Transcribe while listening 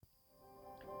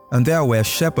And there were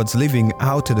shepherds living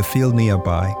out in the field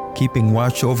nearby, keeping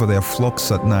watch over their flocks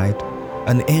at night.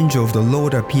 An angel of the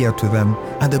Lord appeared to them,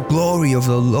 and the glory of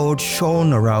the Lord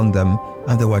shone around them,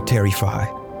 and they were terrified.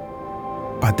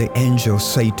 But the angel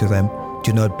said to them,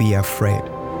 "Do not be afraid.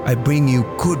 I bring you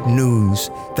good news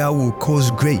that will cause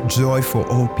great joy for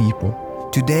all people.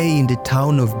 Today in the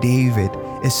town of David,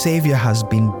 a Savior has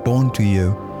been born to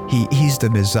you. He is the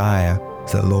Messiah,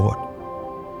 the Lord."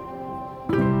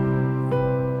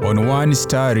 On one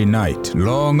starry night,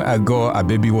 long ago, a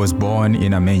baby was born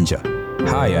in a manger.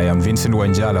 Hi, I am Vincent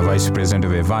Wanjala, Vice President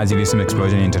of Evangelism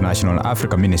Explosion International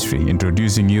Africa Ministry,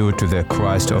 introducing you to the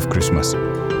Christ of Christmas.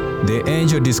 The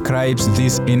angel describes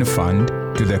this infant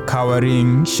to the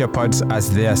cowering shepherds as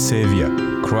their Savior,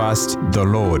 Christ the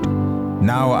Lord.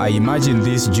 Now I imagine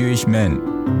these Jewish men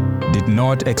did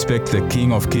not expect the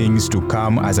King of Kings to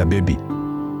come as a baby.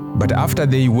 But after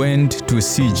they went to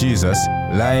see Jesus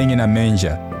lying in a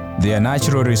manger, their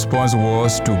natural response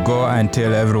was to go and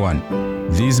tell everyone,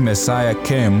 "This Messiah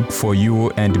came for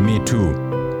you and me too,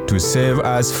 to save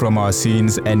us from our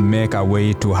sins and make a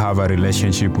way to have a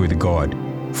relationship with God."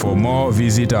 For more,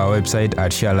 visit our website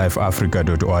at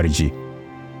sharelifeafrica.org.